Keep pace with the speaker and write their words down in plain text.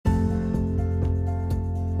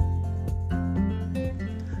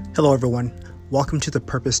Hello, everyone. Welcome to the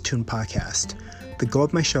Purpose Tune podcast. The goal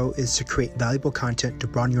of my show is to create valuable content to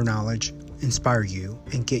broaden your knowledge, inspire you,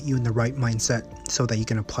 and get you in the right mindset so that you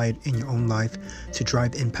can apply it in your own life to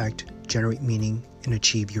drive impact, generate meaning, and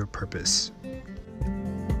achieve your purpose.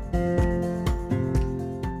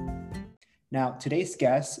 Now, today's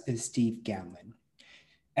guest is Steve Gamlin.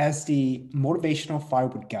 As the motivational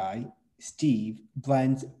firewood guy, Steve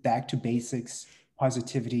blends back to basics,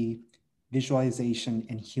 positivity, visualization,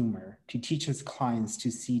 and humor to teach his clients to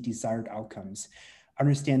see desired outcomes,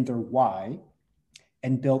 understand their why,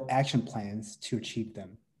 and build action plans to achieve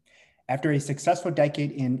them. After a successful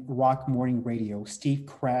decade in rock morning radio, Steve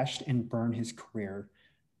crashed and burned his career.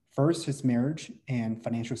 First, his marriage and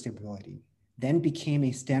financial stability, then became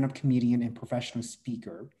a stand-up comedian and professional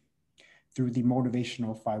speaker through the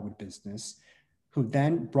motivational firewood business, who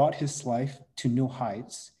then brought his life to new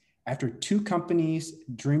heights. After 2 companies,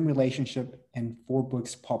 dream relationship, and 4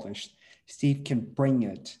 books published, Steve can bring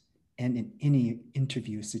it in any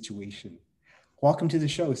interview situation. Welcome to the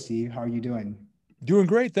show, Steve. How are you doing? Doing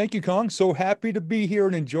great. Thank you, Kong. So happy to be here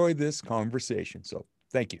and enjoy this conversation. So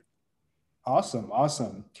thank you.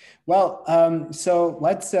 Awesome. Well, so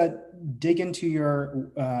let's dig into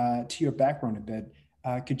your background a bit.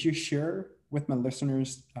 Could you share with my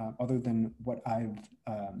listeners, other than what I've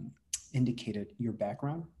indicated, your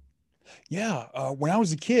background? Yeah. When I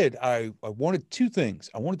was a kid, I wanted 2 things.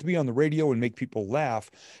 I wanted to be on the radio and make people laugh.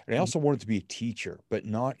 And I also wanted to be a teacher, but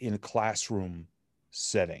not in a classroom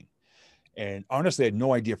setting. And honestly, I had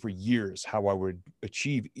no idea for years how I would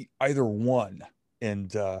achieve either one.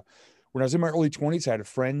 And when I was in my early 20s, I had a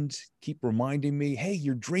friend keep reminding me, hey,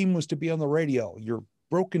 your dream was to be on the radio. You're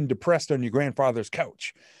broken, depressed on your grandfather's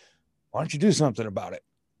couch. Why don't you do something about it?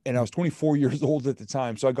 And I was 24 years old at the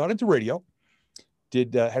time. So I got into radio,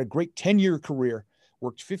 had a great 10-year career,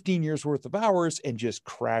 worked 15 years worth of hours, and just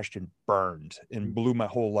crashed and burned and blew my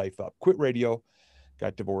whole life up. Quit radio,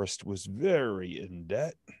 got divorced, was very in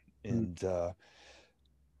debt. And,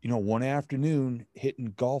 one afternoon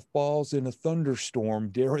hitting golf balls in a thunderstorm,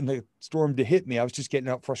 daring the storm to hit me. I was just getting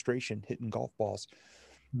out frustration, hitting golf balls.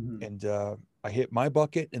 Mm-hmm. And I hit my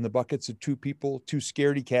bucket and the buckets of 2 people, 2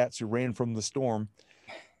 scaredy cats who ran from the storm.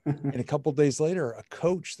 And a couple of days later, a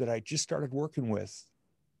coach that I just started working with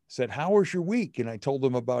said, how was your week? And I told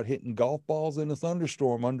him about hitting golf balls in a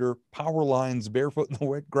thunderstorm under power lines, barefoot in the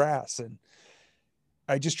wet grass. And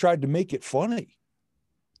I just tried to make it funny.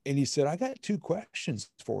 And he said, I got 2 questions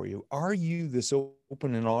for you. Are you this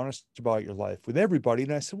open and honest about your life with everybody?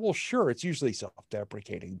 And I said, well, sure. It's usually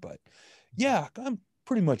self-deprecating, but yeah, I'm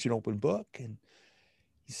pretty much an open book. And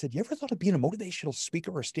he said, you ever thought of being a motivational speaker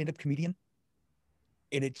or a stand-up comedian?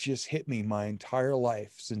 And it just hit me my entire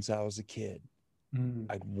life since I was a kid.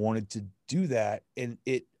 I'd wanted to do that. And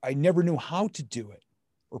I never knew how to do it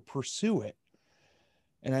or pursue it.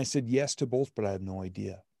 And I said yes to both, but I had no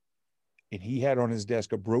idea. And he had on his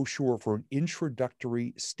desk a brochure for an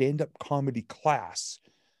introductory stand-up comedy class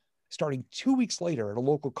starting 2 weeks later at a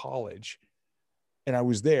local college. And I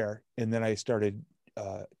was there. And then I started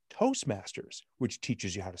Toastmasters, which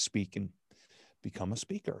teaches you how to speak and become a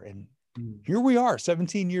speaker. And here we are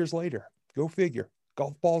 17 years later. Go figure.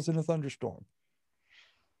 Golf balls in a thunderstorm.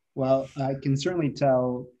 Well, I can certainly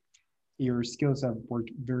tell your skills have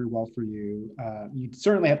worked very well for you. You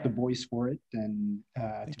certainly have the voice for it, and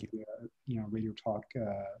to be a radio talk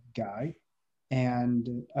guy. And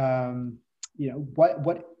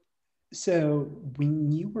what? So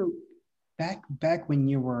when you were back when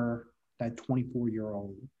you were that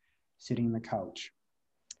 24-year-old sitting on the couch,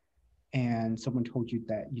 and someone told you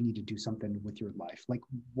that you need to do something with your life, like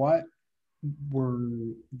what were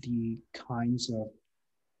the kinds of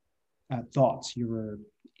thoughts you were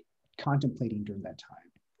contemplating during that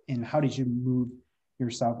time, and how did you move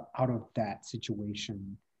yourself out of that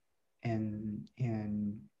situation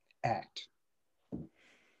and act?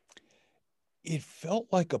 It felt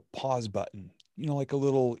like a pause button, like a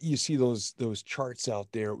little, you see those charts out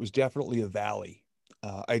there. It was definitely a valley.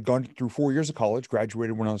 I'd gone through 4 years of college,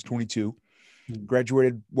 graduated when I was 22,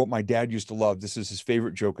 graduated what my dad used to love. This is his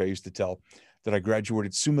favorite joke I used to tell, that I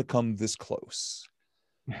graduated summa cum this close.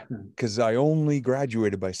 Because I only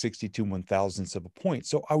graduated by 62 1,000ths of a point.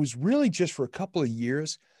 So I was really just for a couple of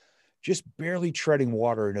years, just barely treading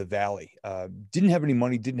water in a valley. Didn't have any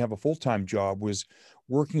money, didn't have a full-time job, was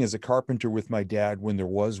working as a carpenter with my dad when there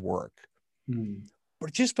was work. But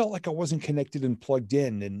it just felt like I wasn't connected and plugged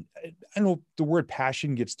in. And I know the word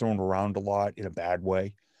passion gets thrown around a lot in a bad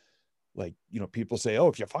way. Like, people say, oh,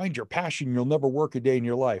 if you find your passion, you'll never work a day in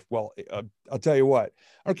your life. Well, I'll tell you what,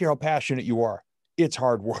 I don't care how passionate you are. It's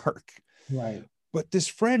hard work. Right. But this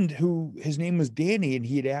friend who his name was Danny, and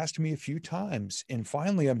he had asked me a few times. And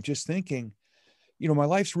finally, I'm just thinking, my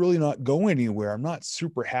life's really not going anywhere. I'm not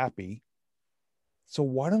super happy. So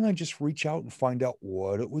why don't I just reach out and find out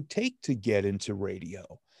what it would take to get into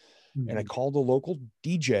radio? And I Mhm. called a local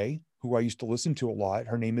DJ who I used to listen to a lot.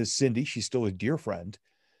 Her name is Cindy. She's still a dear friend.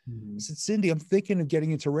 I Mhm. said, Cindy, I'm thinking of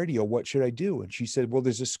getting into radio. What should I do? And she said, well,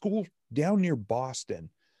 there's a school down near Boston.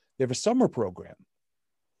 They have a summer program.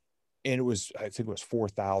 And I think it was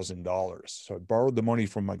 $4,000. So I borrowed the money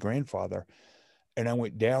from my grandfather and I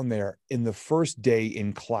went down there. In the first day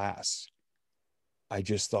in class, I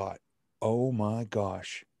just thought, oh my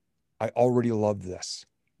gosh, I already love this.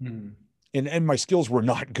 Mhm. And my skills were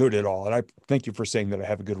not good at all. And I thank you for saying that I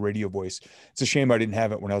have a good radio voice. It's a shame I didn't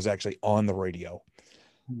have it when I was actually on the radio.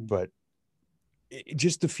 Mhm. But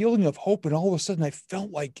just the feeling of hope, and all of a sudden I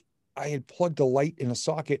felt like I had plugged a light in a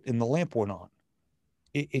socket and the lamp went on.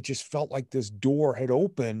 It just felt like this door had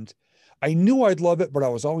opened. I knew I'd love it, but I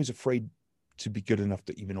was always afraid to be good enough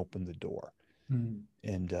to even open the door. Mhm.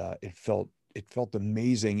 And it felt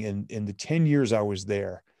amazing. And in the 10 years I was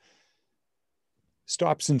there,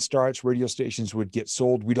 stops and starts, radio stations would get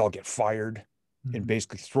sold. We'd all get fired and Mhm.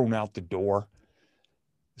 basically thrown out the door.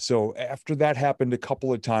 So after that happened a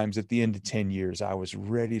couple of times at the end of 10 years, I was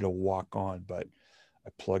ready to walk on, but I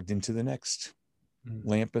plugged into the next Mhm.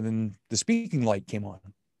 lamp and then the speaking light came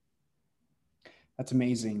on. That's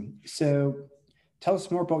amazing. So tell us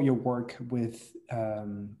more about your work with,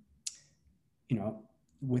 you know,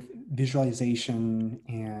 with visualization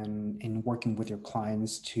and working with your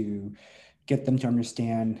clients to get them to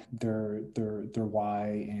understand their why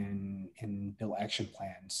and build action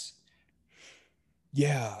plans.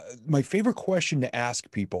 Yeah. My favorite question to ask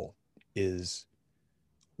people is,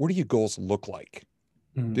 what do your goals look like?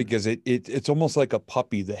 Mm. Because it's almost like a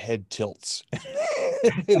puppy, the head tilts.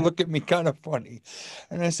 They look at me kind of funny.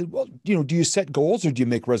 And I said, well, do you set goals or do you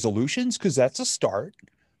make resolutions? Because that's a start.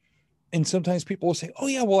 And sometimes people will say, oh,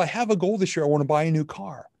 yeah, well, I have a goal this year. I want to buy a new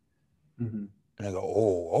car. Mhm. And I go,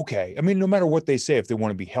 oh, okay. I mean, no matter what they say, if they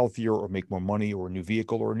want to be healthier or make more money or a new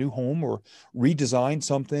vehicle or a new home or redesign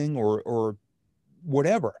something or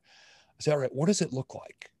whatever, I say, all right, what does it look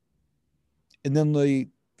like? And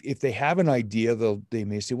then if they have an idea, they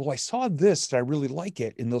may say, well, I saw this and I really like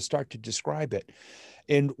it. And they'll start to describe it.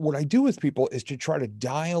 And what I do with people is to try to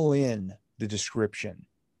dial in the description.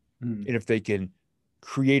 Mm. And if they can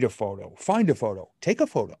create a photo, find a photo, take a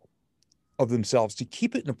photo of themselves to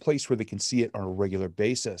keep it in a place where they can see it on a regular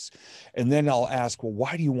basis. And then I'll ask, well,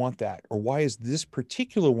 why do you want that? Or why is this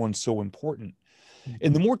particular one so important?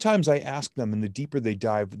 And the Mhm. more times I ask them and the deeper they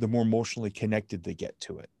dive, the more emotionally connected they get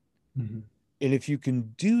to it. Mhm. And if you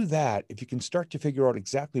can do that, if you can start to figure out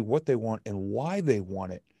exactly what they want and why they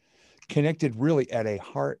want it, connected really at a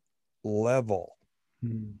heart level,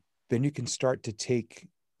 Mhm. then you can start to take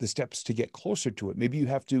the steps to get closer to it. Maybe you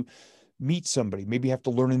have to meet somebody, maybe you have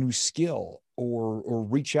to learn a new skill or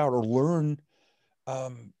reach out or learn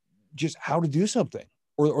um, just how to do something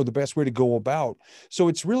or the best way to go about. So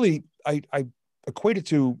it's really, I equate it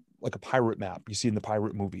to like a pirate map you see in the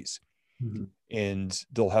pirate movies. Mhm. And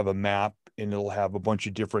they'll have a map and it'll have a bunch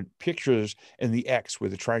of different pictures and the X where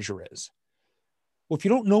the treasure is. Well, if you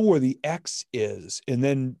don't know where the X is and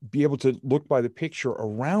then be able to look by the picture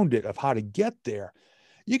around it of how to get there,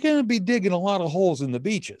 you're going to be digging a lot of holes in the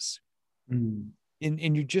beaches. Mhm.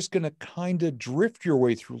 And you're just going to kind of drift your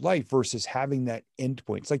way through life versus having that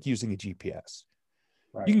endpoint. It's like using a GPS.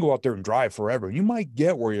 You Right. can go out there and drive forever. You might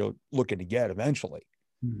get where you're looking to get eventually.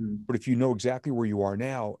 Mhm. But if you know exactly where you are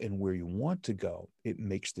now and where you want to go, it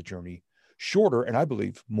makes the journey shorter and I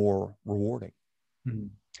believe more rewarding.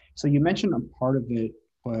 Mhm. So you mentioned a part of it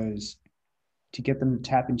was to get them to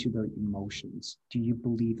tap into their emotions. Do you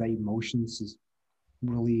believe that emotions is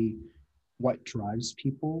really what drives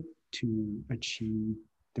people to achieve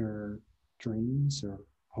their dreams or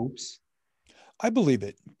hopes? I believe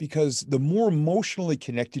it because the more emotionally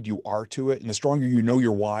connected you are to it and the stronger you know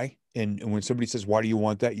your why. And when somebody says, why do you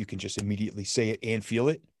want that? You can just immediately say it and feel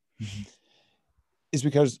it, Mhm. is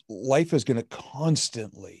because life is going to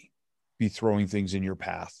constantly be throwing things in your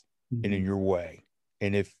path and in Mhm. your way.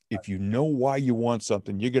 And if you know why you want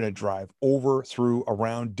something, you're going to drive over, through,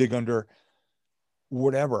 around, dig under,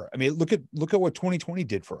 whatever. I mean, look at what 2020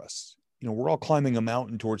 did for us. We're all climbing a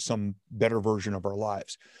mountain towards some better version of our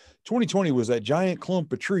lives. 2020 was that giant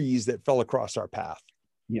clump of trees that fell across our path.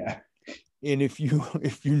 Yeah. And if you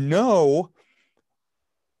know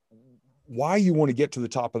why you want to get to the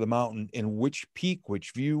top of the mountain and which peak,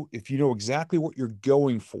 which view, if you know exactly what you're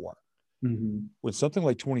going for, Mhm. when something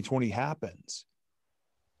like 2020 happens,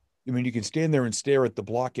 I mean, you can stand there and stare at the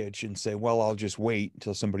blockage and say, well, I'll just wait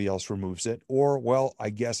until somebody else removes it. Or, well,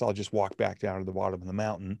 I guess I'll just walk back down to the bottom of the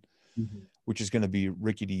mountain, Mm-hmm. which is going to be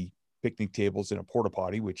rickety picnic tables and a porta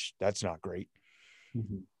potty, which that's not great.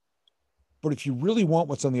 Mm-hmm. But if you really want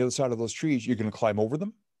what's on the other side of those trees, you're going to climb over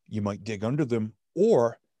them. You might dig under them,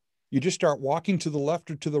 or you just start walking to the left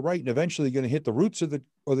or to the right, and eventually you're going to hit the roots of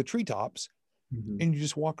the treetops, Mm-hmm. and you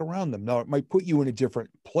just walk around them. Now, it might put you in a different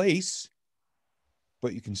place,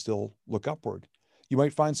 but you can still look upward. You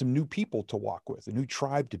might find some new people to walk with, a new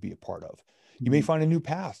tribe to be a part of. You may Mm-hmm. find a new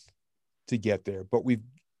path to get there. But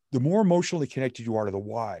the more emotionally connected you are to the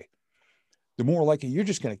why, the more likely you're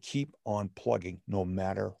just going to keep on plugging no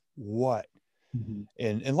matter what. Mm-hmm.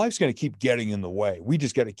 And life's going to keep getting in the way. We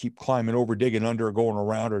just got to keep climbing over, digging under, or going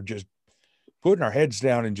around, or just putting our heads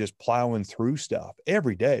down and just plowing through stuff.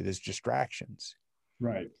 Every day there's distractions.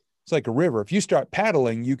 Right. It's like a river. If you start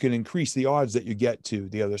paddling, you can increase the odds that you get to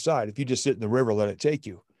the other side. If you just sit in the river, let it take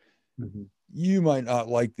you, Mm-hmm. you might not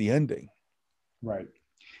like the ending. Right.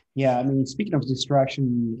 Yeah, I mean, speaking of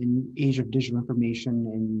distraction in age of digital information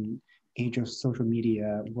and age of social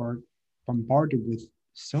media, we're bombarded with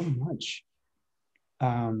so much.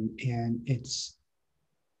 And it's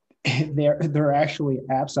there are actually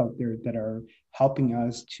apps out there that are helping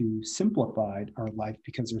us to simplify our life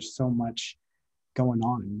because there's so much going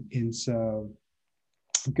on. And so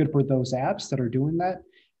good for those apps that are doing that.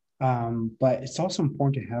 But it's also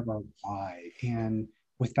important to have our why. And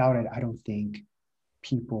without it, I don't think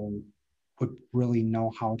people would really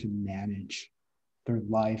know how to manage their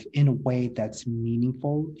life in a way that's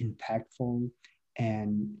meaningful, impactful,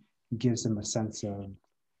 and gives them a sense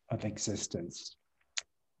of existence.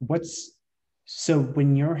 What's so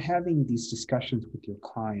when you're having these discussions with your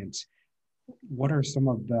clients, what are some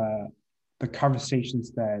of the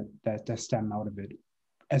conversations that stem out of it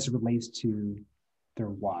as it relates to their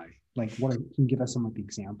why? Like, can you give us some of the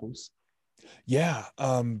examples? Yeah.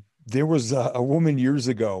 There was a woman years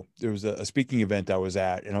ago. There was a speaking event I was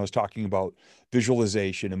at, and I was talking about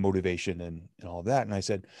visualization and motivation and all that. And I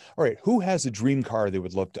said, all right, who has a dream car they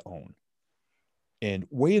would love to own? And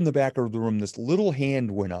way in the back of the room, this little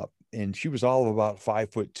hand went up, and she was all of about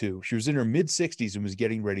 5'2". She was in her mid-60s and was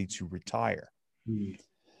getting ready to retire. Mm,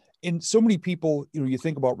 And so many people, you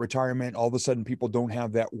think about retirement, all of a sudden people don't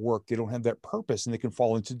have that work, they don't have that purpose, and they can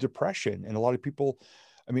fall into depression. And a lot of people,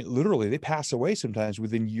 I mean, literally, they pass away sometimes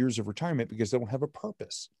within years of retirement because they don't have a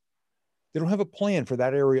purpose. They don't have a plan for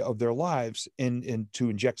that area of their lives and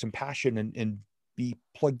to inject some passion and be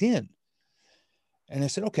plugged in. And I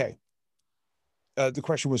said, okay. The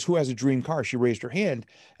question was, who has a dream car? She raised her hand.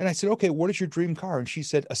 And I said, okay, what is your dream car? And she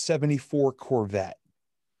said, a 74 Corvette.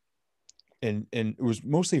 And it was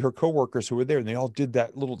mostly her coworkers who were there, and they all did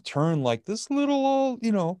that little turn, like this little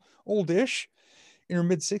oldish in her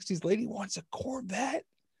mid-60s lady wants a Corvette.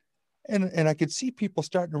 And I could see people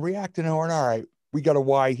starting to react, and I went, all right, we got a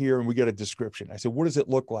why here and we got a description. I said, what does it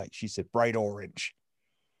look like? She said, bright orange.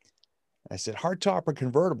 I said, hardtop or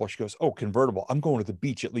convertible? She goes, oh, convertible. I'm going to the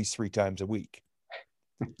beach at least 3 times a week.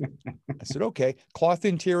 I said, okay, cloth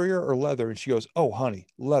interior or leather? And she goes, oh, honey,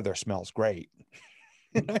 leather smells great.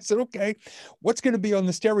 And I said, okay, what's going to be on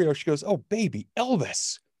the stereo? She goes, oh, baby,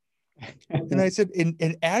 Elvis. And I said,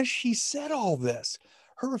 and as she said all this,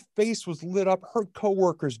 her face was lit up. Her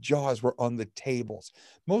coworkers' jaws were on the tables.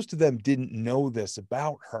 Most of them didn't know this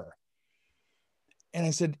about her. And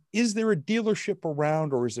I said, is there a dealership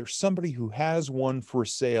around, or is there somebody who has one for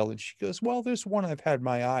sale? And she goes, well, there's one I've had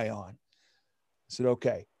my eye on. I said,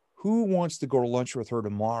 okay, who wants to go to lunch with her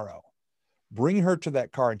tomorrow? Bring her to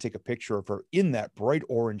that car and take a picture of her in that bright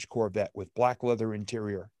orange Corvette with black leather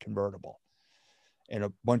interior convertible. And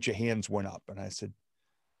a bunch of hands went up. And I said,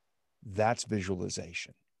 that's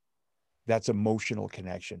visualization. That's emotional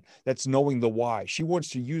connection. That's knowing the why. She wants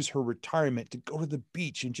to use her retirement to go to the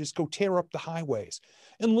beach and just go tear up the highways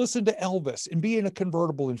and listen to Elvis and be in a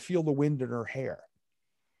convertible and feel the wind in her hair.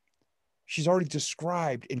 She's already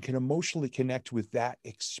described and can emotionally connect with that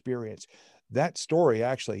experience. That story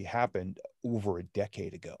actually happened over a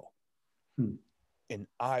decade ago. Hmm. And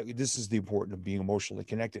this is the importance of being emotionally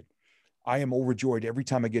connected. I am overjoyed every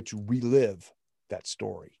time I get to relive that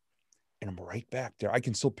story. And I'm right back there. I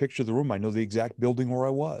can still picture the room. I know the exact building where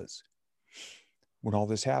I was when all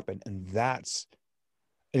this happened. And that's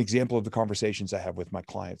an example of the conversations I have with my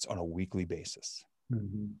clients on a weekly basis.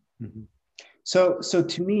 Mm-hmm. Mm-hmm. So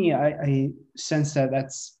to me, I sense that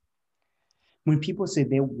that's when people say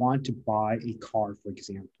they want to buy a car, for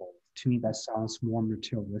example, to me, that sounds more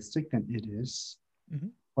materialistic than it is. Mm-hmm.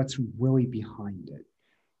 What's really behind it?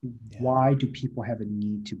 Yeah. Why do people have a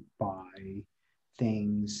need to buy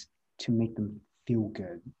things to make them feel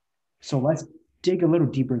good? So let's dig a little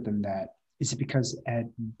deeper than that. Is it because at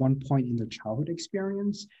one point in their childhood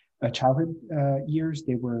experience, childhood years,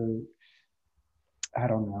 they were, I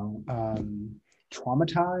don't know,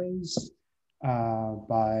 traumatized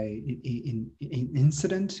by an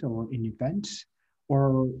incident or an event,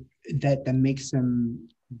 or that makes them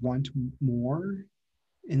want more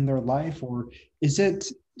in their life? Or is it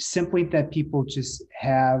simply that people just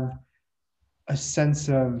have a sense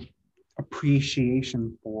of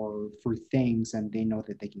appreciation for things and they know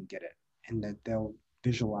that they can get it and that they'll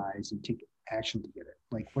visualize and take action to get it?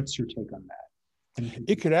 Like, what's your take on that?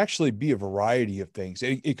 It could actually be a variety of things.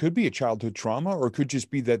 It could be a childhood trauma, or it could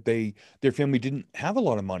just be that their family didn't have a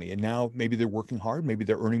lot of money, and now maybe they're working hard, maybe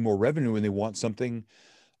they're earning more revenue, and they want something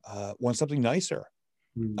nicer.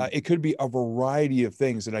 Mm, It could be a variety of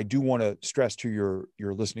things. And I do want to stress to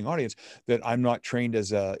your listening audience that I'm not trained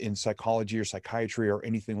in psychology or psychiatry or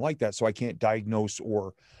anything like that, so I can't diagnose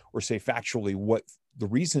or say factually what the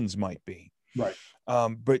reasons might be. right.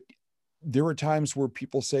 But there are times where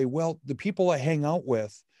people say, well, the people I hang out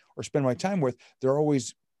with or spend my time with, they're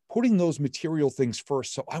always putting those material things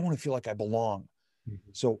first. So I want to feel like I belong. Mhm,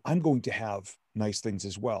 So I'm going to have nice things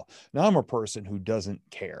as well. Now, I'm a person who doesn't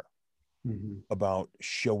care mhm, about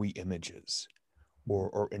showy images mhm,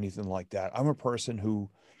 or anything like that. I'm a person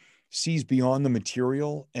who sees beyond the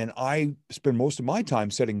material, and I spend most of my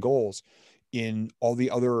time setting goals in all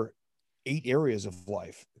the other 8 areas of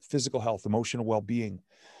life: physical health, emotional well-being,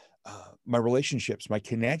 my relationships, my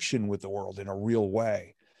connection with the world in a real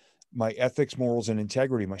way, my ethics, morals, and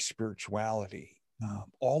integrity, my spirituality, mhm,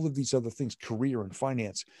 all of these other things, career and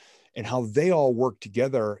finance, and how they all work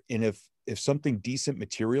together. And if something decent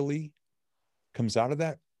materially comes out of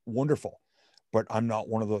that, wonderful. But I'm not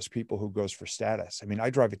one of those people who goes for status. I mean,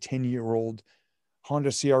 I drive a 10-year-old Honda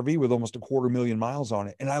CRV with almost 250,000 miles on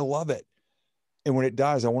it, and I love it. And when it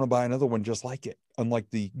dies, I want to buy another one just like it. Unlike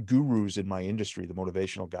the gurus in my industry, the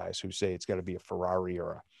motivational guys who say it's got to be a Ferrari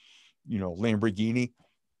or a, Lamborghini.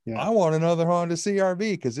 yeah. I want another Honda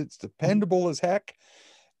CRV because it's dependable as heck,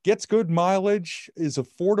 gets good mileage, is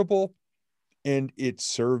affordable, and it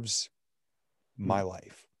serves my Mhm,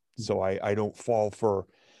 life. mhm, So I don't fall for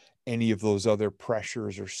any of those other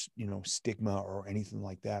pressures or stigma or anything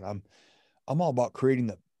like that. I'm all about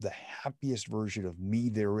creating the happiest version of me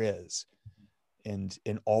there is,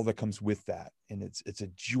 and all that comes with that. And it's a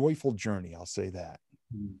joyful journey, I'll say that.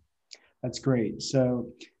 mhm. That's great.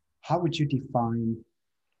 So, how would you define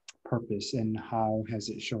purpose and how has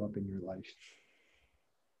it show up in your life?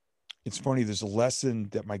 It's funny, there's a lesson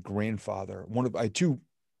that my grandfather, I had two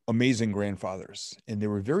amazing grandfathers, and they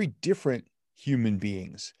were very different human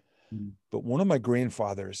beings. Mm, But one of my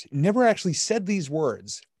grandfathers never actually said these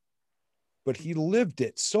words, but he lived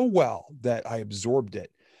it so well that I absorbed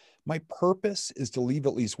it. My purpose is to leave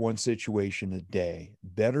at least one situation a day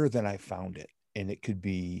better than I found it. And it could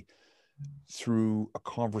be through a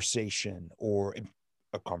conversation, or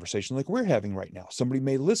a conversation like we're having right now. Somebody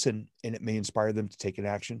may listen and it may inspire them to take an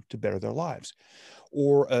action to better their lives,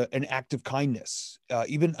 or an act of kindness,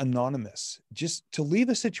 even anonymous, just to leave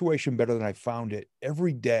a situation better than I found it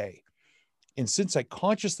every day. And since I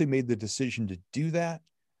consciously made the decision to do that,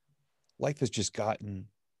 life has just gotten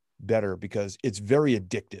better, because it's very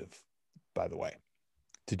addictive, by the way,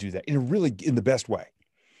 to do that in the best way.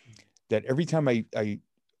 That every time I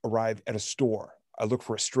arrive at a store, I look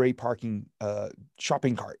for a stray parking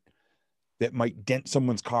shopping cart that might dent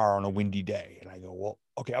someone's car on a windy day. And I go, well,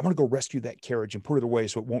 okay, I'm going to go rescue that carriage and put it away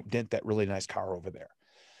so it won't dent that really nice car over there.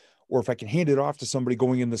 Or if I can hand it off to somebody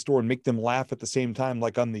going in the store and make them laugh at the same time,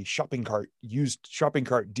 like on the used shopping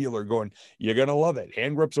cart dealer going, you're going to love it.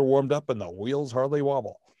 Hand grips are warmed up and the wheels hardly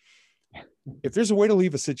wobble. If there's a way to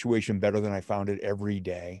leave a situation better than I found it every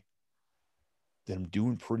day, then I'm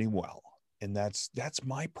doing pretty well. And that's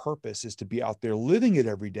my purpose, is to be out there living it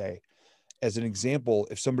every day. As an example,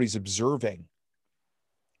 if somebody's observing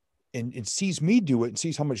and sees me do it and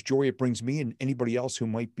sees how much joy it brings me and anybody else who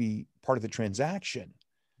might be part of the transaction,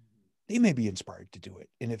 they may be inspired to do it.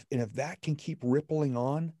 And if that can keep rippling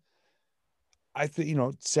on, I think,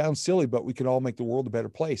 it sounds silly, but we can all make the world a better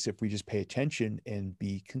place if we just pay attention and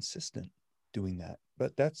be consistent doing that.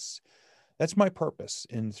 But that's my purpose.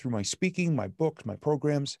 And through my speaking, my books, my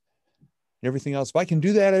programs, and everything else, if I can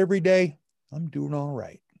do that every day, I'm doing all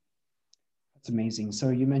right. That's amazing. So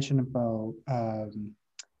you mentioned about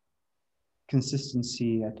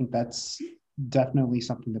consistency. I think that's definitely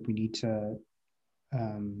something that we need to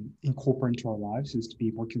incorporate into our lives, is to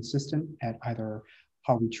be more consistent at either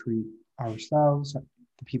how we treat ourselves,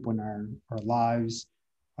 the people in our lives,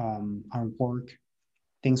 our work,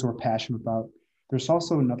 things we're passionate about. There's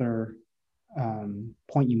also another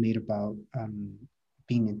point you made about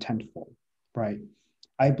being intentful, right?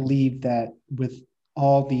 I believe that with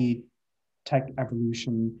all the tech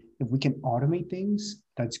evolution, if we can automate things,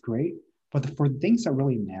 that's great. But for the things that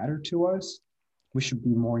really matter to us, we should be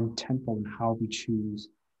more intentful in how we choose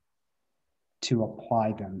to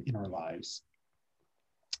apply them in our lives.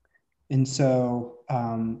 And so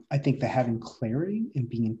I think that having clarity and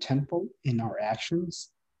being intentful in our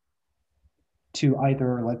actions to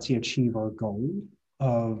either, let's say, achieve our goal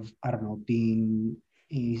of, I don't know, being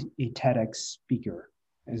a TEDx speaker,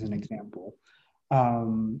 as an example,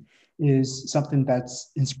 um, is something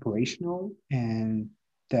that's inspirational and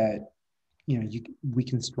that we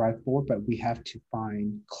can strive for, but we have to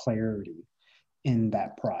find clarity in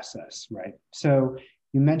that process, right? So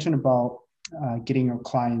you mentioned about getting your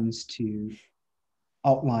clients to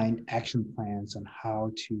outline action plans on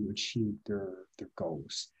how to achieve their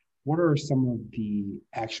goals. What are some of the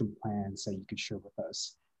action plans that you could share with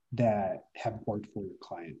us that have worked for your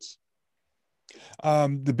clients?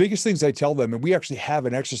 The biggest things I tell them, and we actually have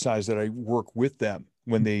an exercise that I work with them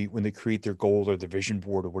when they create their goal or the vision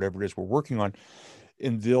board or whatever it is we're working on,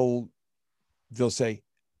 and they'll say,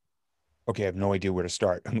 "Okay, I have no idea where to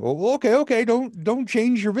start." I go, well, okay, don't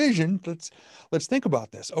change your vision. Let's think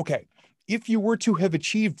about this. Okay, if you were to have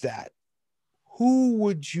achieved that, who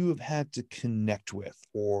would you have had to connect with,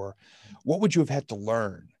 or what would you have had to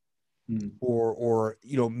learn, Mm, or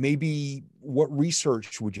maybe what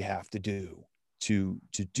research would you have to do to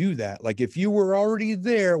do that? Like if you were already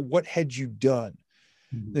there, what had you done?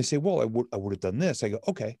 mm, They say, well, I would have done this. I go,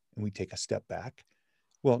 okay, and we take a step back.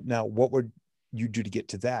 Well, now what would you do to get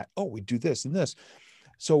to that? Oh, we do this and this.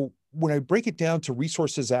 So when I break it down to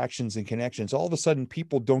resources, actions, and connections, all of a sudden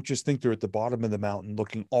people don't just think they're at the bottom of the mountain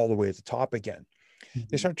looking all the way at the top again.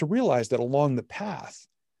 They mm, start to realize that along the path,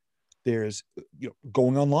 there's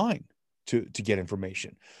going online to get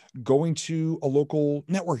information, going to a local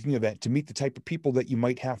networking event to meet the type of people that you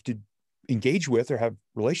might have to engage with or have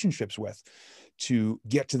relationships with to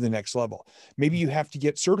get to the next level. Maybe you have to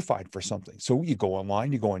get certified for something. So you go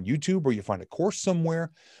online, you go on YouTube, or you find a course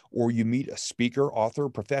somewhere, or you meet a speaker, author,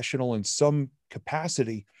 professional in some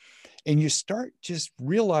capacity, and you start just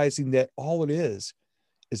realizing that all it is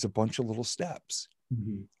a bunch of little steps.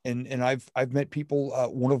 mm, And I've met people.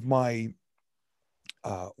 One of my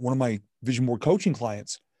vision board coaching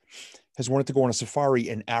clients has wanted to go on a safari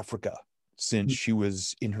in Africa since mm, she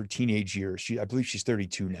was in her teenage years. I believe she's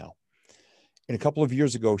 32 now. And a couple of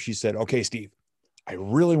years ago, she said, "Okay, Steve, I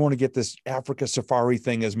really want to get this Africa safari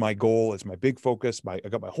thing as my goal, as my big focus. I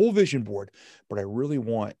got my whole vision board, but I really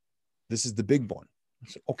want, this is the big one." I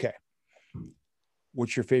said, "Okay,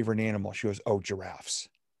 what's your favorite animal?" She goes, "Oh, giraffes."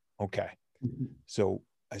 Okay. mm, So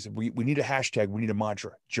I said, we need a hashtag. We need a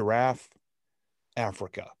mantra: giraffe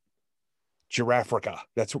Africa. Giraffrica.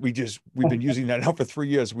 That's what we've been using that now for 3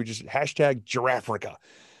 years. We just hashtag Giraffrica.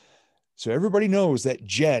 So everybody knows that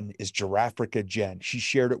Jen is Giraffrica Jen. She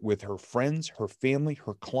shared it with her friends, her family,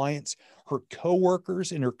 her clients, her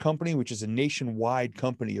coworkers in her company, which is a nationwide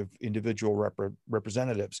company of individual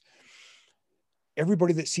representatives.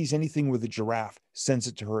 Everybody that sees anything with a giraffe sends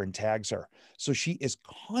it to her and tags her. So she is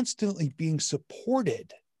constantly being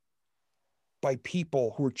supported by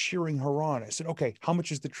people who are cheering her on. I said, "Okay, how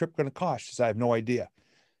much is the trip going to cost?" She said, "I have no idea."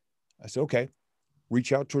 I said, "Okay,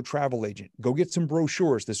 reach out to a travel agent, go get some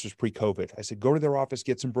brochures." This was pre-COVID. I said, "Go to their office,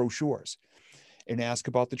 get some brochures and ask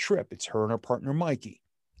about the trip." It's her and her partner, Mikey.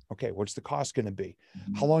 "Okay, what's the cost going to be?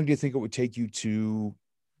 How long do you think it would take you to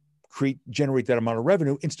generate that amount of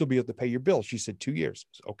revenue and still be able to pay your bill?" She said, 2 years.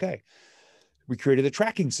 Said, "Okay." We created a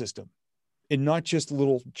tracking system and not just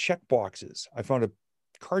little check boxes. I found a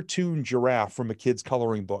cartoon giraffe from a kid's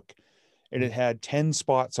coloring book, and it had 10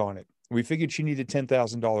 spots on it. We figured she needed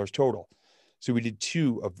 $10,000 total. So we did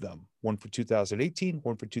two of them, one for 2018,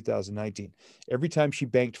 one for 2019. Every time she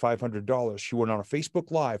banked $500, she went on a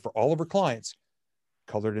Facebook Live for all of her clients,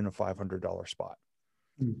 colored in a $500 spot.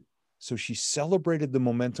 mm, So she celebrated the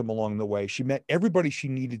momentum along the way. She met everybody she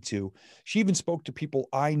needed to. She even spoke to people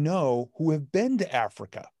I know who have been to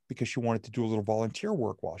Africa because she wanted to do a little volunteer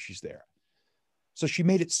work while she's there. So she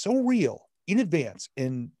made it so real in advance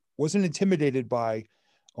and wasn't intimidated by,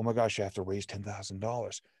 "Oh my gosh, I have to raise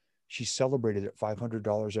 $10,000. She celebrated at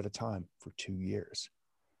 $500 at a time for 2 years,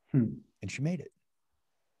 mm. and she made it.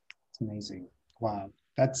 It's amazing. Wow.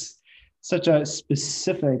 That's such a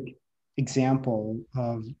specific example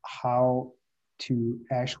of how to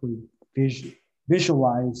actually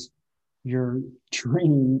visualize your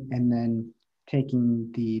dream and then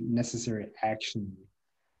taking the necessary action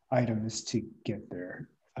items to get there.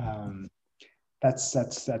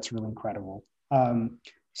 That's really incredible.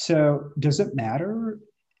 So does it matter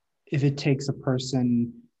if it takes a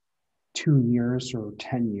person 2 years or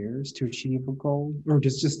 10 years to achieve a goal? Or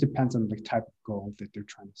does it just depends on the type of goal that they're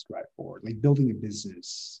trying to strive for? Like building a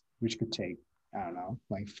business, which could take, I don't know,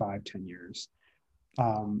 like 5, 10 years.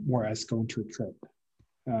 Whereas going to a trip,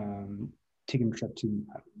 um, taking a trip to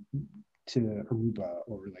Aruba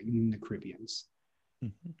or like in the Caribbeans.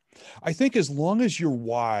 Mhm. I think as long as your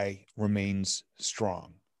why remains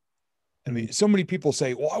strong. I Mm-hmm. mean, so many people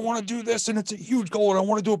say, well, I want to do this and it's a huge goal and I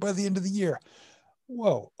want to do it by the end of the year.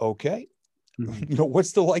 Well, okay. Mm-hmm.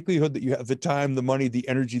 What's the likelihood that you have the time, the money, the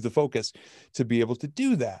energy, the focus to be able to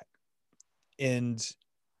do that? And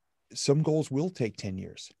some goals will take 10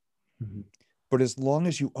 years. Mm-hmm. But as long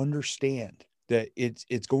as you understand that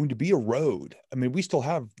it's going to be a road. I mean, we still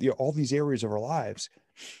have all these areas of our lives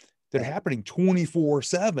that are Yep. happening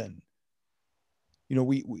 24/7.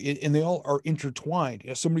 We and they all are intertwined.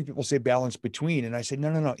 So many people say balance between, and I say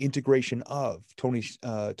no, integration of. Tony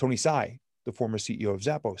Tsai, the former CEO of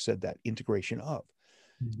Zappos, said that integration of.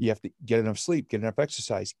 Mm-hmm. You have to get enough sleep, get enough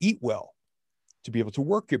exercise, eat well to be able to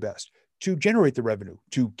work your best, to generate the revenue,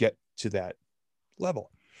 to get to that level.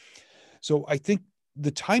 So I think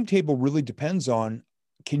the timetable really depends on,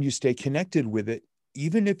 can you stay connected with it,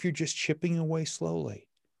 even if you're just chipping away slowly?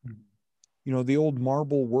 Mm-hmm. The old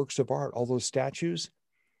marble works of art, all those statues,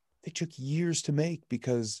 they took years to make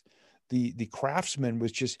because the craftsman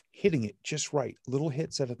was just hitting it just right, little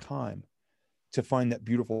hits at a time to find that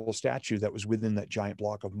beautiful statue that was within that giant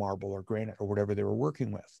block of marble or granite or whatever they were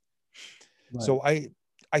working with. Right. So I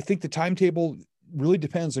think the timetable really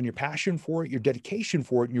depends on your passion for it, your dedication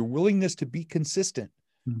for it, and your willingness to be consistent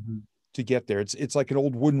Mm-hmm. to get there. It's like an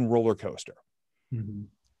old wooden roller coaster. Mm-hmm.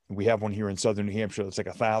 We have one here in southern New Hampshire that's like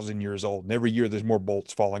 1,000 years old, and every year there's more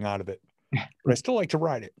bolts falling out of it. But I still like to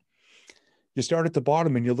ride it. You start at the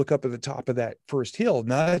bottom and you look up at the top of that first hill.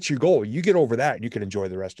 Now that's your goal. You get over that and you can enjoy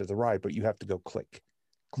the rest of the ride, but you have to go click,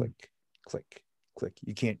 click, click, click.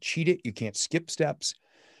 You can't cheat it. You can't skip steps,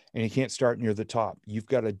 and you can't start near the top. You've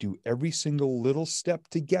got to do every single little step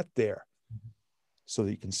to get there so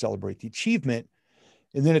that you can celebrate the achievement.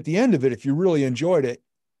 And then at the end of it, if you really enjoyed it,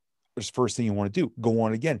 what's the first thing you want to do? Go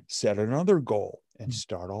on again, set another goal and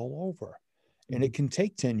start all over. And Mm-hmm. it can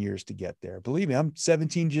take 10 years to get there. Believe me, I'm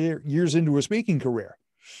 17 years into a speaking career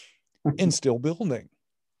and still building.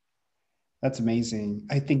 That's amazing.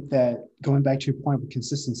 I think that going back to your point of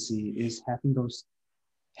consistency is having those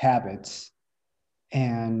habits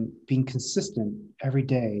and being consistent every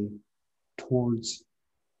day towards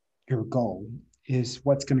your goal is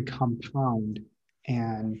what's going to compound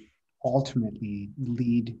and ultimately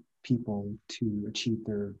lead people to achieve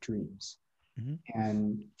their dreams. Mm-hmm.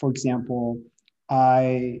 And for example,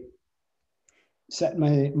 I set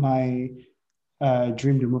my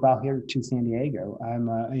dream to move out here to San Diego.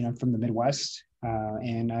 I'm from the Midwest,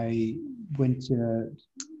 and I went to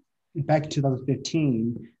back in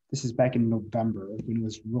 2015. This is back in November when it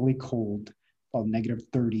was really cold, about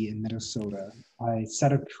 -30 in Minnesota. I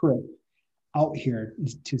set a trip out here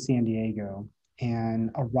to San Diego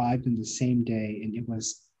and arrived in the same day, and it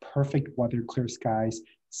was perfect weather, clear skies,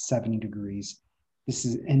 70 degrees. This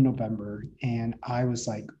is in November, and I was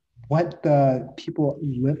like, what, the people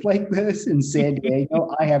live like this in San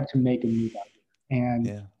Diego? I have to make a move out here. And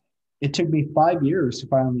Yeah. it took me 5 years to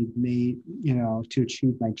finally to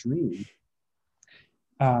achieve my dream.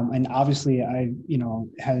 And obviously I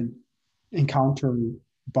had encountered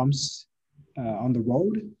bumps on the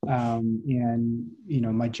road. And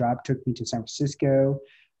my job took me to San Francisco.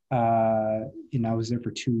 I was there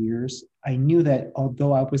for 2 years. I knew that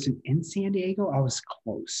although I wasn't in San Diego, I was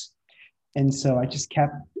close. And so I just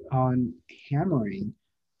kept on hammering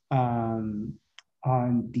um,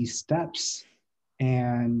 on these steps.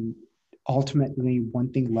 And ultimately, one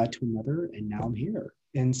thing led to another, and now I'm here.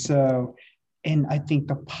 And I think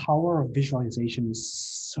the power of visualization is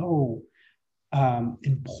so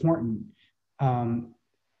important. Um,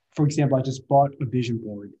 for example, I just bought a vision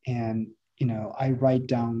board, and I write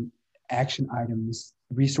down action items,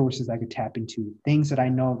 resources I could tap into, things that I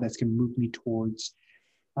know that's going to move me towards,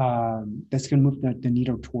 that's going to move the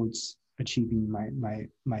needle towards achieving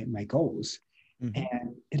my goals. Mm-hmm. And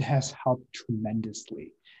it has helped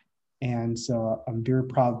tremendously. And so I'm very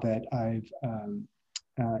proud that I've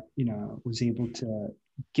was able to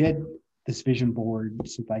get this vision board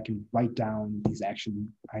so that I can write down these action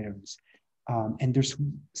items. And there's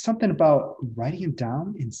something about writing it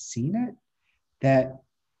down and seeing it that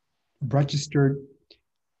registered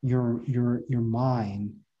your mind.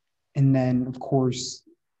 And then of course,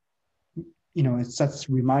 it sets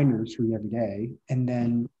reminders for you every day. And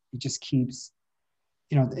then it just keeps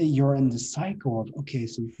you're in the cycle of, okay,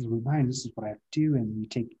 so this is a reminder, this is what I have to do. And you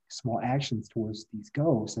take small actions towards these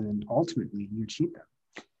goals, and then ultimately you achieve them.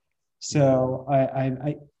 Yeah. So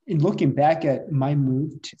in looking back at my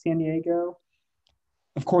move to San Diego,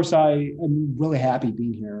 of course, I am really happy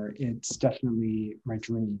being here. It's definitely my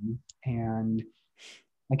dream. And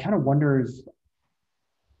I kind of wonder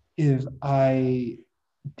if I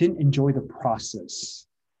didn't enjoy the process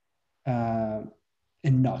uh,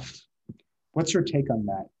 enough. What's your take on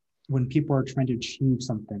that? When people are trying to achieve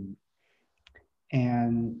something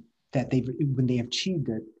and that when they achieved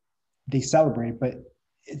it, they celebrate, but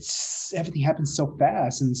it's everything happens so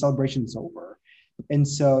fast and the celebration is over. And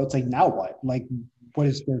so it's like, now what? Like, what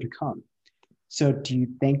is there to come? So do you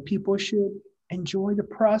think people should enjoy the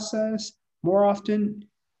process more often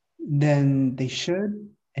than they should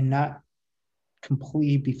and not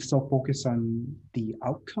completely be so focused on the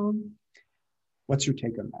outcome? What's your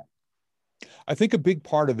take on that? I think a big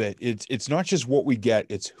part of it, it's not just what we get,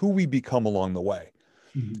 it's who we become along the way.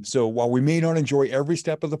 Mm-hmm. So while we may not enjoy every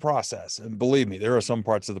step of the process, and believe me, there are some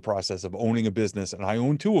parts of the process of owning a business, and I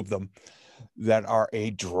own two of them, that are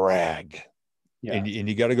a drag. Yeah. And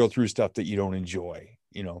you got to go through stuff that you don't enjoy,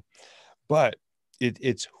 but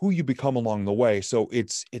it's who you become along the way. So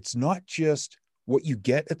it's not just what you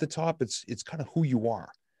get at the top, it's kind of who you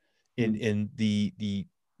are Mm-hmm. in the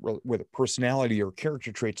whether personality or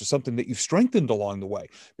character traits or something that you've strengthened along the way.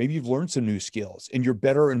 Maybe you've learned some new skills and you're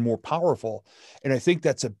better and more powerful. And I think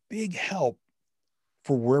that's a big help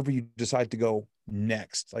for wherever you decide to go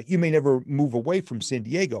next. Like, you may never move away from San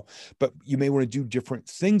Diego, but you may want to do different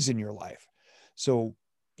things in your life. So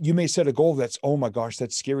you may set a goal that's, oh my gosh,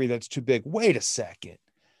 that's scary, that's too big. Wait a second.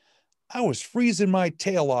 I was freezing my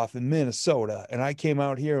tail off in Minnesota, and I came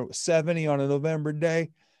out here, it was 70 on a November day,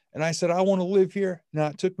 and I said, I want to live here. Now,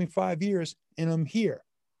 it took me 5 years, and I'm here.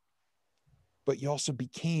 But you also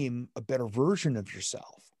became a better version of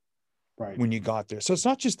yourself Right. when you got there. So it's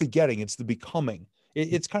not just the getting, it's the becoming.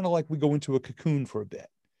 It's kind of like we go into a cocoon for a bit.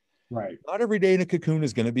 Right. Not every day in a cocoon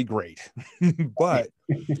is going to be great, but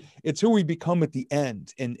it's who we become at the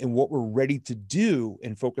end, and what we're ready to do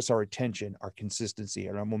and focus our attention, our consistency,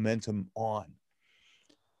 and our momentum on.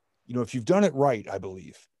 If you've done it right, I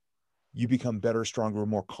believe you become better, stronger,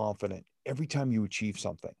 more confident every time you achieve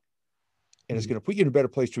something. And it's Mm-hmm. going to put you in a better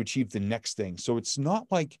place to achieve the next thing. So it's not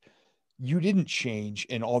like you didn't change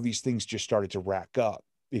and all these things just started to rack up.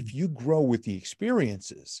 If you grow with the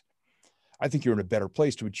experiences, I think you're in a better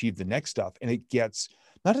place to achieve the next stuff. And it gets,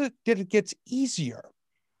 not that it gets easier,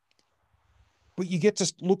 but you get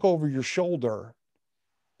to look over your shoulder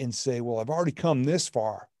and say, well, I've already come this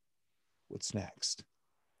far. What's next?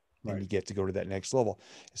 And Right. you get to go to that next level.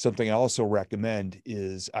 Something I also recommend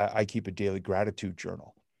is I keep a daily gratitude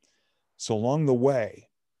journal. So along the way,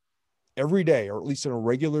 every day, or at least on a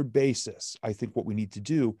regular basis, I think what we need to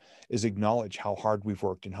do is acknowledge how hard we've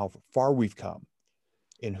worked and how far we've come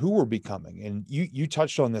and who we're becoming. And you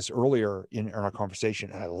touched on this earlier in our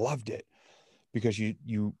conversation, and I loved it because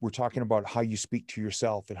you were talking about how you speak to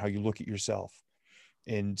yourself and how you look at yourself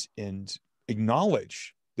and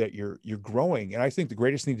acknowledge that you're growing. And I think the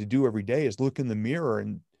greatest thing to do every day is look in the mirror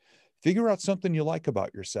and figure out something you like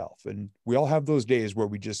about yourself. And we all have those days where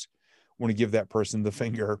we just want to give that person the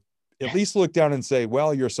finger. At least look down and say,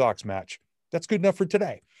 well, your socks match. That's good enough for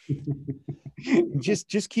today. And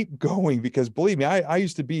just keep going, because believe me, I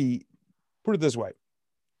used to be, put it this way,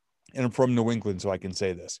 and I'm from New England, so I can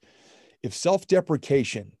say this. If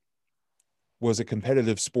self-deprecation was a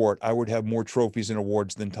competitive sport, I would have more trophies and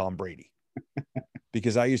awards than Tom Brady,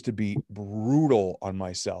 because I used to be brutal on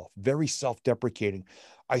myself, very self-deprecating.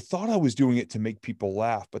 I thought I was doing it to make people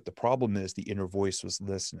laugh, but the problem is the inner voice was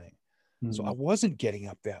listening. So I Mm-hmm. wasn't getting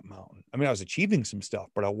up that mountain. I mean, I was achieving some stuff,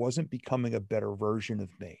 but I wasn't becoming a better version of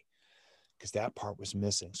me, because that part was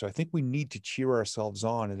missing. So I think we need to cheer ourselves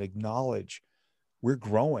on and acknowledge we're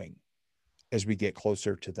growing as we get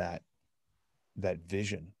closer to that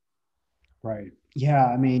vision. Right. Yeah.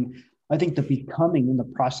 I mean, I think the becoming in the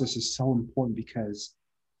process is so important because,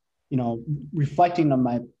 reflecting on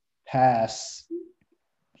my past,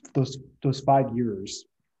 those 5 years,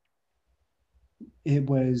 it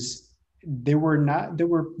was, there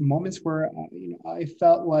were moments where, I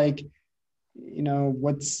felt like, you know,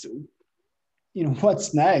 what's,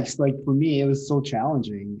 what's next? Like for me, it was so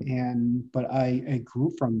challenging. But I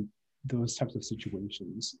grew from those types of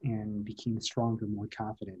situations and became stronger, more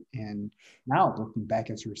confident. And now looking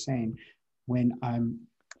back, as you were saying, when I'm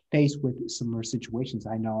faced with similar situations,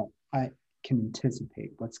 I know I can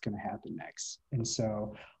anticipate what's going to happen next. And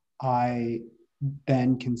so I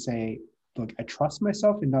then can say, look, I trust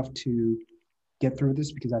myself enough to get through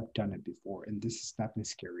this because I've done it before, and this is nothing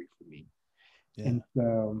scary for me. Yeah. And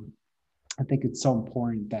so I think it's so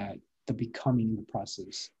important that the becoming in the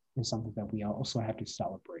process is something that we also have to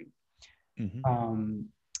celebrate. Mm-hmm.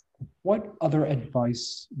 What other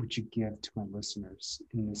advice would you give to my listeners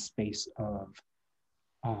in the space of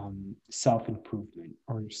self-improvement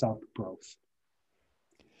or self-growth?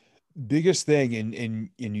 Biggest thing, and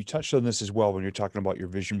you touched on this as well when you're talking about your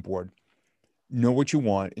vision board. Know what you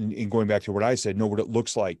want, and going back to what I said, know what it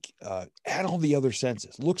looks like. Add all the other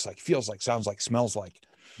senses: looks like, feels like, sounds like, smells like.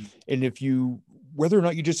 And if you, whether or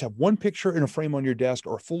not you just have one picture in a frame on your desk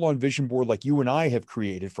or a full-on vision board like you and I have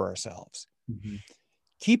created for ourselves, Mm-hmm.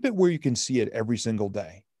 keep it where you can see it every single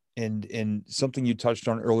day. And something you touched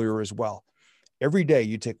on earlier as well. Every day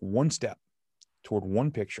you take one step toward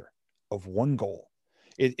one picture of one goal.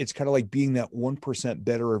 It's kind of like being that 1%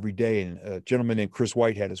 better every day. And a gentleman named Chris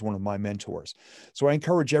Whitehead is one of my mentors. So I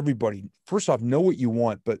encourage everybody, first off, know what you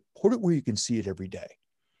want, but put it where you can see it every day.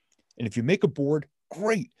 And if you make a board,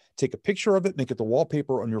 great. Take a picture of it, make it the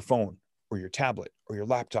wallpaper on your phone or your tablet or your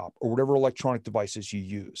laptop or whatever electronic devices you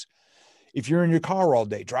use. If you're in your car all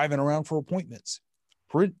day driving around for appointments,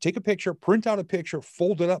 take a picture, print out a picture,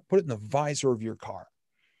 fold it up, put it in the visor of your car.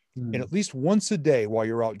 And at least once a day while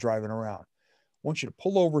you're out driving around, I want you to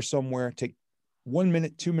pull over somewhere, take 1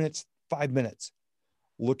 minute, 2 minutes, 5 minutes,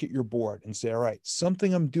 look at your board and say, all right,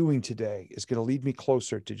 something I'm doing today is going to lead me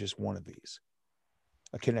closer to just one of these: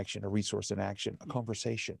 a connection, a resource, an action, a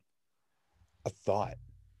conversation, a thought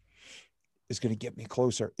is going to get me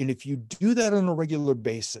closer. And if you do that on a regular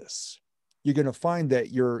basis, you're going to find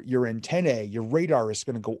that your antennae, your radar is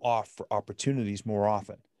going to go off for opportunities more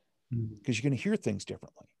often, because you're going to hear things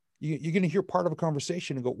differently. You're going to hear part of a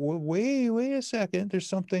conversation and go, well, wait a second. There's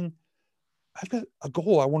something, I've got a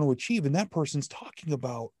goal I want to achieve, and that person's talking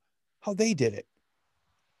about how they did it.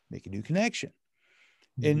 Make a new connection.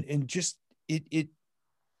 And just, it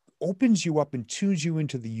opens you up and tunes you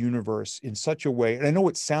into the universe in such a way. And I know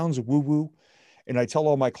it sounds woo-woo, and I tell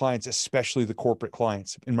all my clients, especially the corporate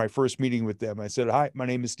clients, in my first meeting with them, I said, hi, my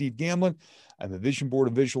name is Steve Gamlin. I'm a vision board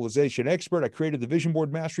and visualization expert. I created the Vision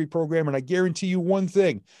Board Mastery Program, and I guarantee you one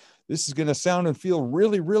thing: this is going to sound and feel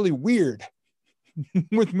really, really weird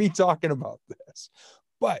with me talking about this,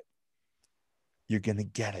 but you're going to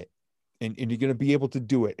get it. And you're going to be able to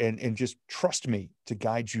do it. And just trust me to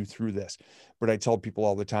guide you through this. But I tell people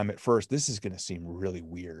all the time, at first, this is going to seem really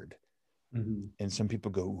weird. Mm-hmm. And some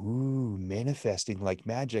people go, ooh, manifesting like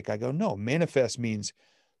magic. I go, no, manifest means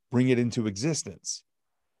bring it into existence.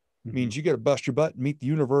 Mm-hmm. Means you got to bust your butt, meet the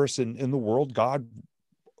universe and the world, God,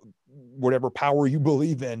 whatever power you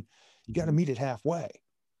believe in. You got to meet it halfway.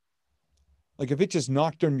 Like if it just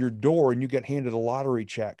knocked on your door and you get handed a lottery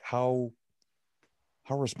check, how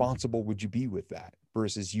responsible would you be with that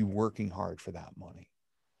versus you working hard for that money?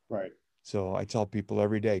 Right. So I tell people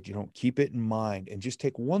every day, keep it in mind and just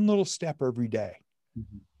take one little step every day.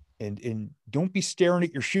 Mm-hmm. And don't be staring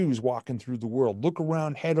at your shoes walking through the world. Look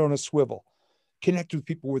around, head on a swivel, connect with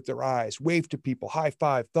people with their eyes, wave to people, high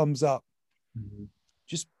five, thumbs up. Mm-hmm.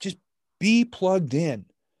 Just be plugged in,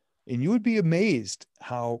 and you would be amazed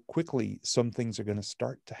how quickly some things are going to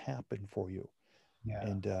start to happen for you. Yeah.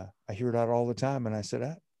 And I hear that all the time. And I said,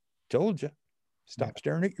 I told you, stop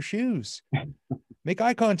staring at your shoes. Make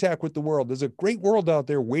eye contact with the world. There's a great world out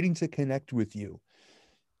there waiting to connect with you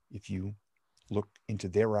if you look into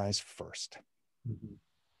their eyes first. Mm-hmm.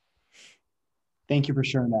 Thank you for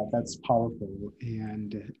sharing that. That's powerful.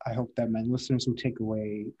 And I hope that my listeners will take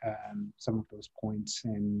away some of those points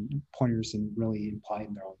and pointers and really apply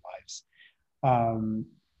in their own lives.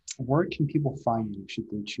 Where can people find you should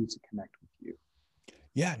they choose to connect with you?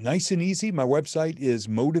 Yeah, nice and easy. My website is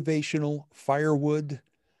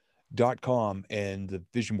motivationalfirewood.com, and the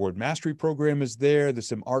Vision Board Mastery Program is there. There's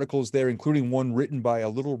some articles there, including one written by a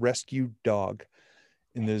little rescue dog.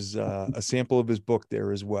 And there's a sample of his book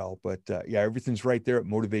there as well. But yeah, everything's right there at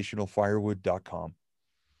motivationalfirewood.com.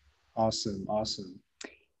 Awesome. Awesome.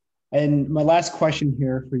 And my last question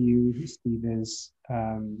here for you, Steve, is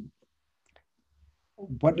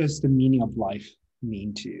what does the meaning of life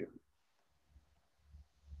mean to you?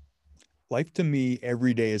 Life to me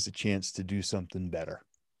every day is a chance to do something better.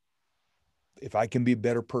 If I can be a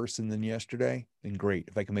better person than yesterday, then great.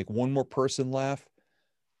 If I can make one more person laugh,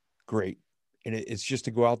 great. And it's just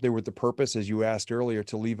to go out there with the purpose, as you asked earlier,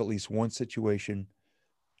 to leave at least one situation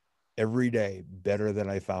every day better than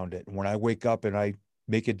I found it. And when I wake up and I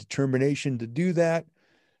make a determination to do that,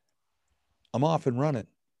 I'm off and running.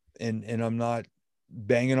 And I'm not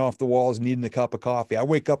banging off the walls, needing a cup of coffee. I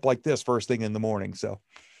wake up like this first thing in the morning. So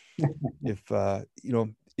if to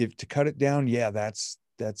cut it down, yeah, that's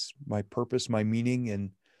that's my purpose, my meaning,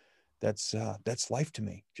 and that's life to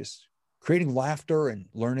me. Just creating laughter and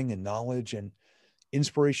learning and knowledge and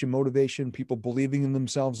inspiration, motivation, people believing in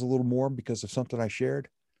themselves a little more because of something I shared.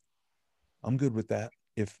 I'm good with that.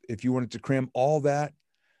 If you wanted to cram all that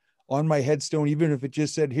on my headstone, even if it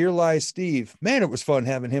just said, "Here lies Steve," man, it was fun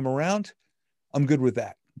having him around. I'm good with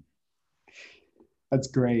that. That's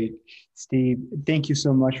great. Steve, thank you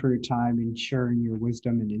so much for your time and sharing your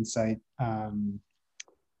wisdom and insight.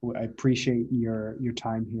 I appreciate your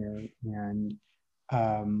time here, and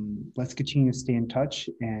let's continue to stay in touch.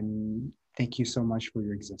 And thank you so much for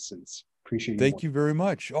your existence. Appreciate your Thank work. you very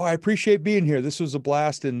much. Oh, I appreciate being here. This was a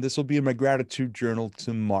blast, and this will be in my gratitude journal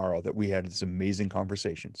tomorrow that we had this amazing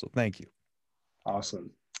conversation. So thank you.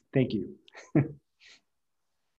 Awesome. Thank you.